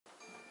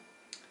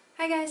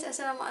Hi guys,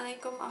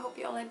 assalamualaikum. I hope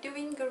you all are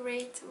doing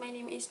great. My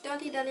name is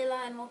Dolly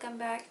Dalilah and welcome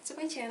back to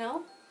my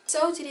channel.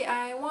 So today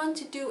I want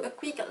to do a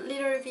quick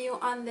little review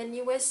on the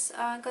newest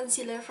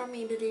concealer from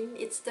Maybelline.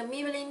 It's the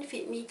Maybelline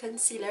Fit Me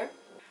Concealer.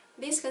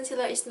 This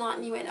concealer is not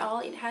new at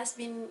all. It has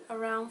been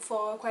around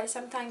for quite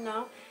some time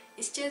now.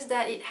 It's just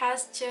that it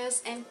has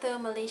just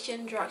entered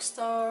Malaysian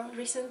drugstore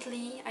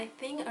recently, I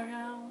think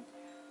around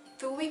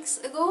 2 weeks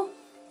ago,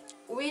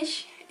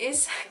 which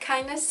is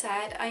kinda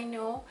sad, I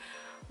know,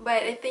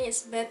 but I think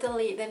it's better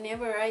late than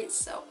never, right?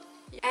 So,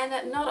 and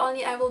not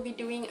only I will be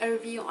doing a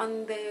review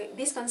on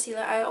this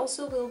concealer, I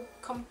also will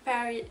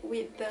compare it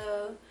with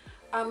the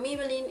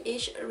Maybelline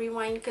Age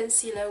Rewind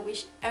Concealer,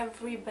 which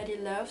everybody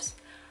loves.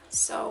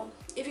 So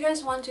if you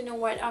guys want to know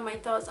what are my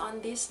thoughts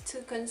on these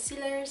two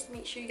concealers,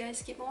 make sure you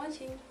guys keep on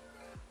watching.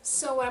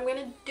 So what I'm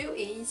gonna do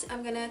is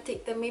I'm gonna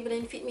take the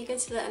Maybelline Fit Me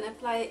Concealer and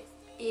apply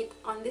it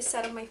on this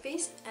side of my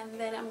face, and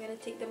then I'm gonna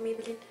take the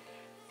Maybelline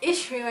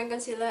Age Rewind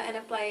Concealer and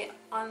apply it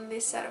on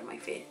this side of my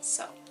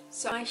face.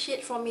 So my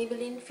shade from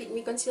Maybelline Fit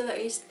Me Concealer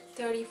is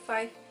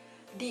 35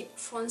 Deep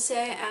Fonce,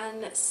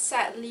 and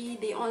sadly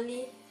they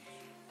only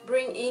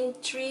bring in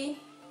 3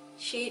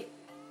 shades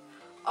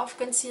of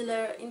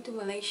concealer into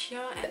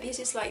Malaysia, and this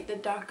is like the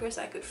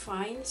darkest I could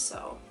find.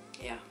 So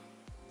yeah,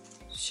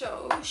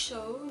 so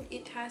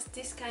it has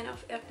this kind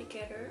of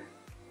applicator.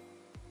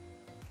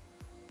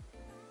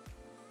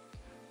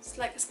 It's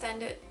like a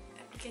standard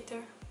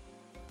applicator.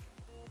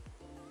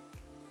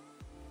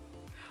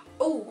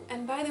 Oh,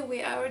 and by the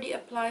way, I already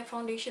applied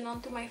foundation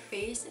onto my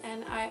face,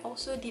 and I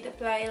also did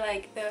apply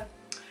like the,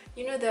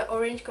 you know, the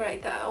orange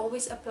corrector I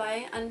always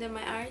apply under my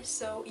eyes.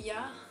 So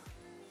yeah,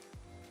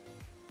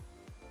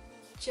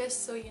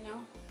 just so you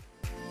know.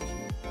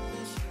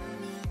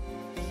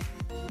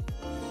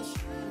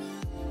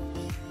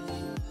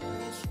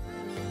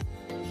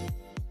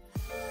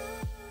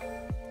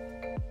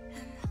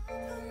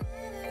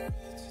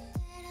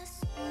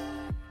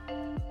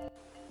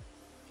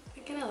 I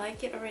kinda like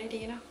it already,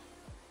 you know,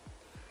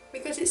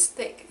 because it's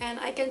thick and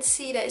I can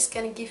see that it's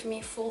gonna give me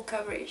full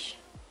coverage.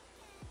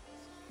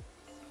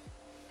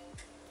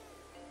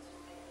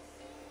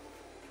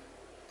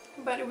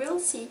 But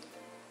we'll see.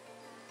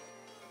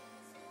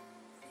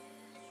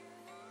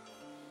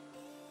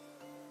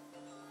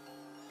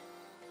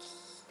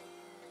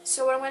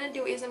 So what I'm gonna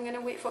do is I'm gonna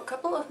wait for a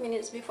couple of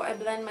minutes before I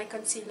blend my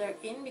concealer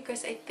in,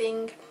 because I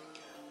think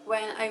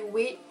when I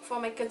wait for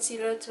my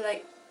concealer to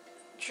like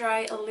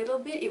dry a little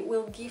bit, it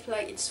will give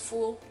like its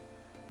full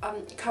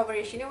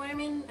coverage, you know what I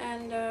mean?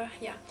 And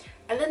yeah,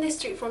 I learned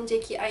this trick from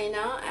JK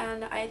Aina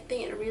and I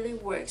think it really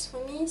works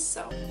for me.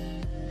 So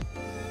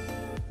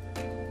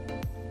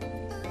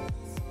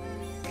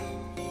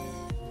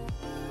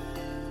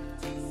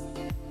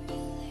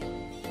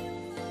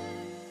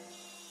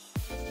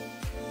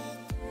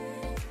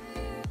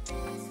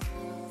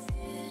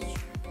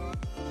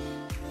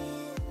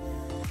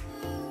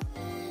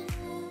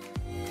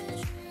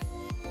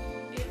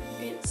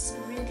it's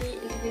really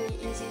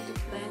easy to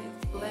blend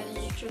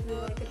literally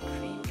like a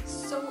cream. It's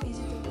so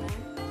easy to blend.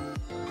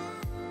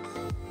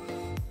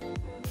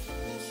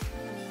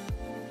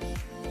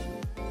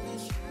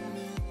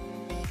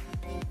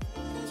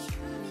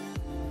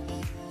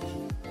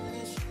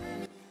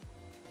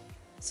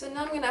 So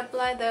now I'm gonna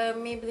apply the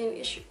Maybelline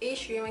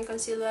Age Rewind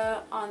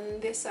Concealer on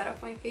this side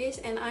of my face,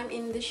 and I'm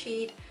in the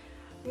shade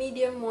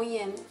Medium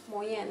Moyen.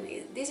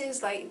 This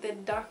is like the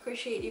darker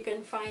shade you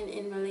can find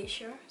in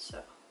Malaysia.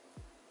 So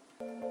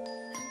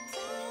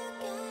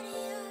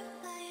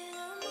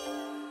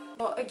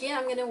again,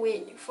 I'm gonna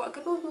wait for a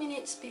couple of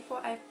minutes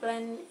before I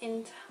blend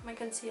in my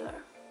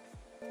concealer.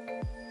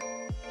 I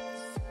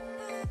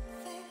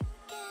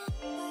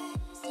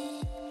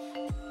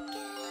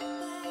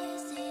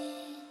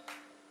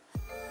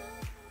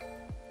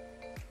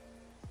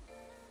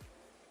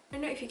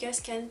don't know if you guys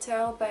can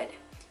tell, but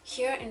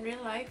here in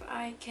real life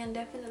I can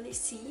definitely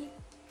see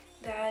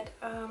that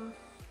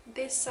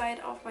this side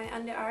of my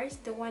under eyes,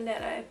 the one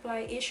that I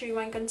apply Age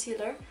Rewind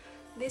Concealer,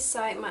 this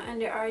side my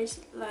under eyes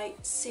like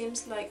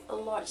seems like a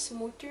lot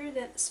smoother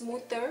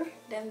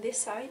than this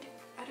side.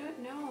 I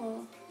don't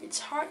know, it's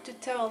hard to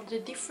tell. The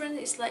difference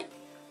is like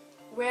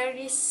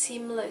very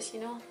seamless,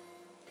 you know.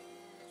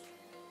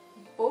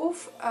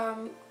 Both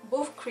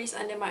crease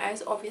under my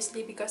eyes,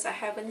 obviously, because I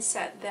haven't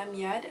set them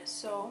yet.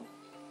 So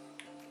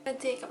I'm gonna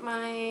take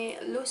my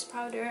loose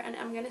powder and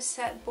I'm gonna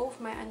set both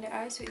my under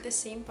eyes with the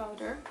same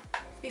powder.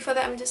 Before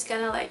that, I'm just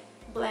gonna like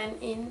blend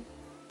in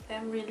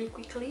them really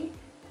quickly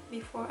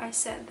before I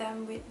set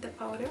them with the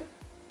powder.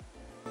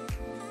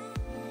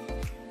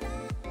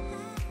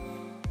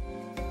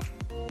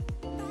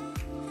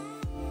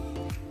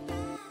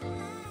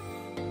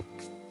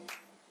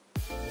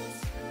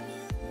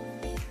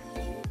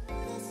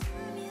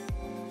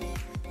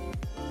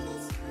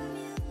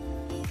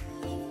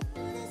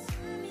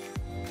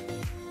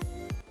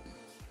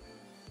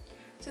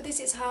 So this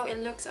is how it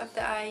looks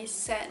after I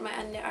set my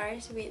under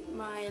eyes with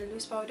my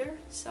loose powder.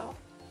 So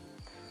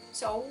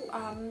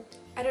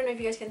I don't know if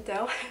you guys can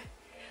tell,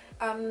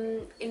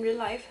 in real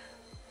life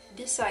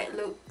this side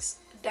looks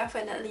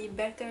definitely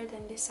better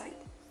than this side.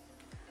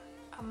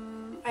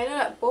 I know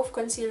that both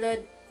concealer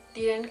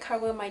didn't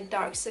cover my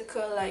dark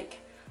circle like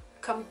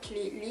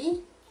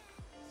completely,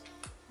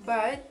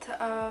 but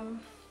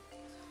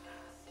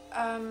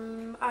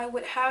I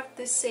would have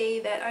to say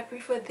that I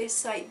prefer this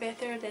side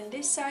better than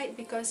this side,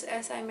 because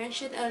as I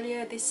mentioned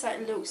earlier, this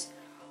side looks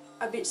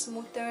a bit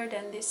smoother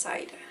than this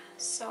side.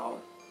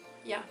 So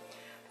yeah,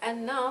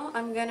 and now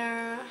I'm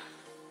gonna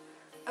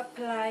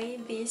apply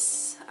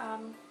this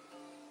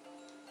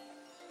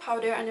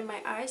powder under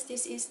my eyes.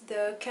 This is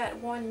the Kat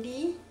Von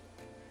D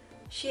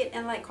Shade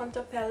and Light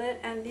Contour Palette,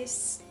 and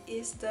this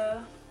is the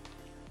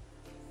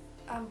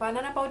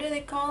banana powder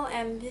they call,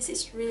 and this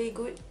is really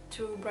good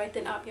to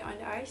brighten up your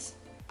under eyes.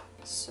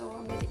 So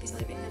I'm gonna take this a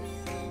little bit.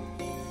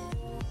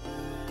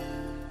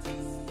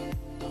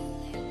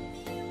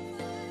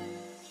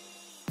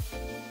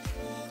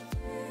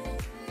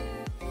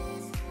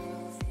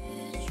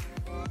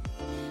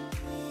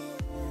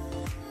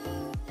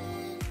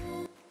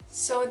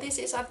 So this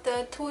is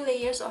after 2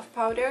 layers of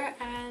powder,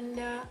 and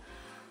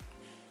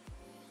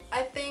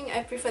I think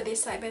I prefer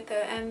this side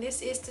better. And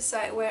this is the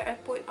side where I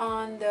put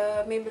on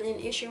the Maybelline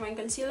Fit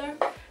Concealer,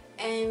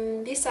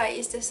 and this side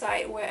is the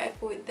side where I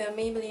put the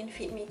Maybelline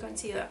Fit Me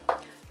Concealer.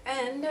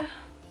 And I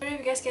don't know if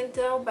you guys can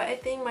tell, but I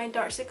think my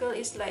dark circle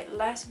is like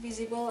less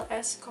visible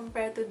as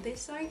compared to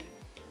this side.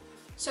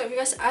 So if you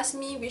guys ask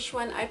me which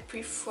one I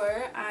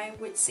prefer, I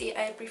would say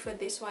I prefer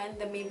this one,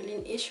 the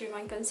Maybelline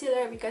Fit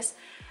Concealer, because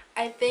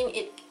I think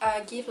it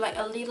gives like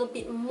a little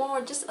bit more,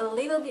 just a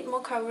little bit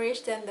more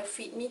coverage than the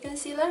Fit Me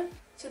Concealer.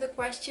 So the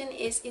question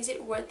is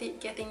it worth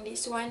it getting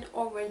this one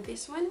over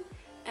this one?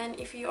 And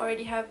if you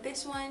already have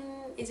this one,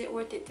 is it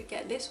worth it to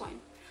get this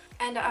one?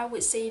 And I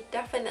would say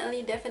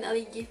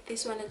definitely give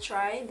this one a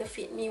try, the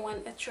Fit Me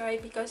one a try,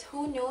 because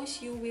who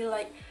knows, you will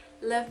like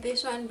love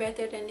this one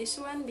better than this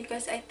one,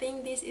 because I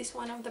think this is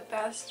one of the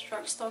best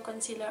drugstore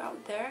concealer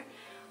out there,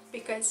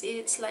 because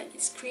it's like,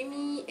 it's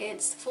creamy,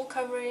 it's full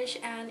coverage,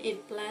 and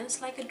it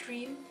blends like a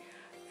dream.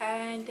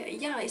 And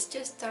yeah, it's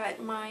just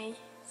that my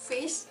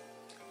face,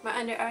 my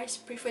under eyes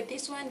prefer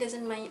this one.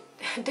 Doesn't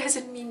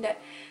mean that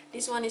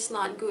this one is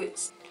not good.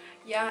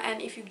 Yeah,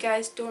 and if you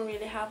guys don't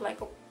really have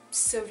like a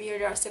severe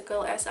dark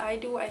circle as I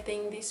do, I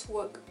think this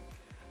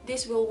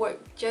will work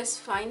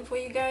just fine for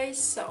you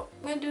guys. So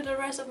I'm gonna do the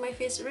rest of my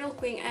face real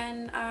quick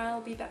and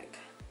I'll be back.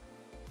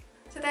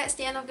 So that's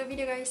the end of the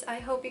video, guys. I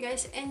hope you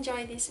guys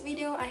enjoy this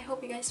video. I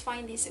hope you guys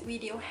find this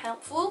video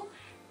helpful,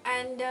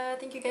 and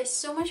thank you guys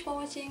so much for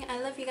watching. I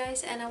love you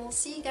guys, and I will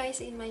see you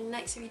guys in my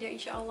next video,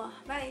 inshallah.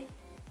 Bye.